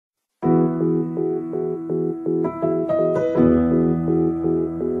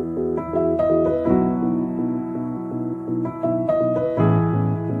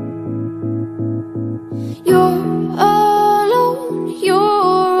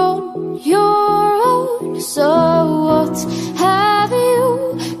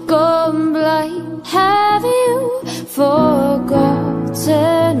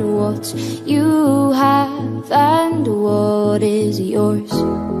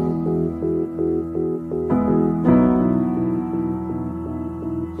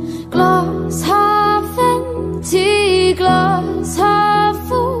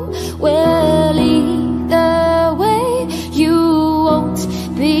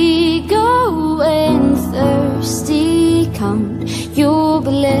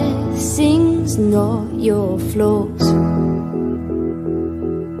strengths, not your flaws.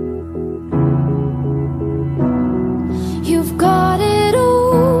 You've got it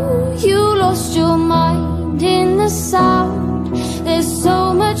all, you lost your mind in the sound. There's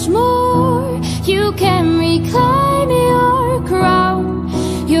so much more, you can reclaim your crown.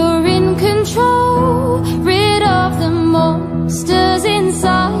 You're in control, rid of the monsters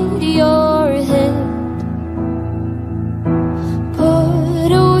inside your head.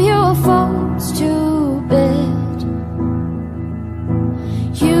 Put all your faults to bed.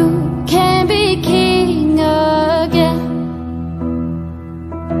 You can be king again.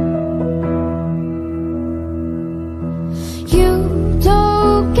 You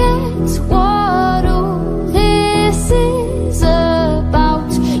don't get what all this is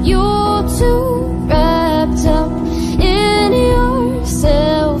about. You're too wrapped up in your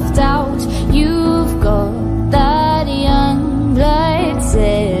self-doubt. You've got that young blood,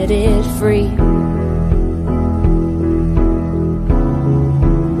 set it free.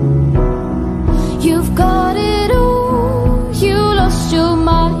 You've got it all, you lost your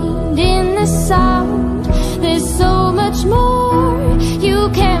mind in the sound. There's so much more, you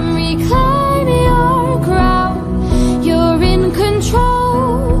can reclaim your crown. You're in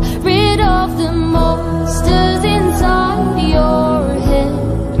control, rid of the monsters inside your head.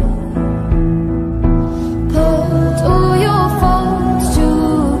 Put all your faults to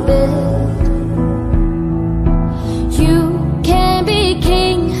bed. You can be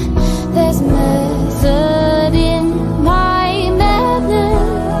king, there's method in my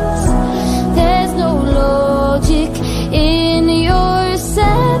madness. There's no logic in your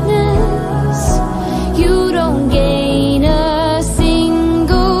sadness. You don't gain a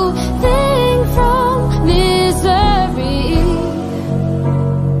single thing from misery.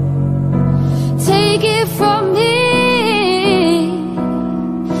 Take it from me.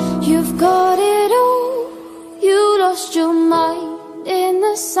 You've got it all, you lost your mind in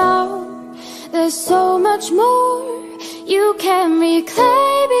the sound. There's so much more, you can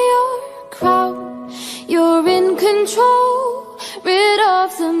reclaim your crown. You're in control, rid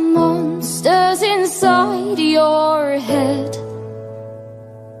of the monsters inside your head.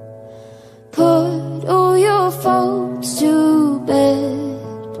 Put all your faults to bed.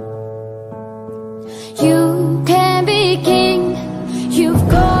 You can be king, you've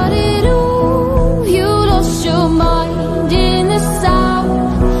got it all, you lost your mind in the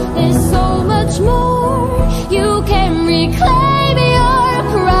sound. There's so much more, you can reclaim your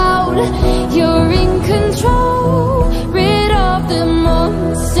crown.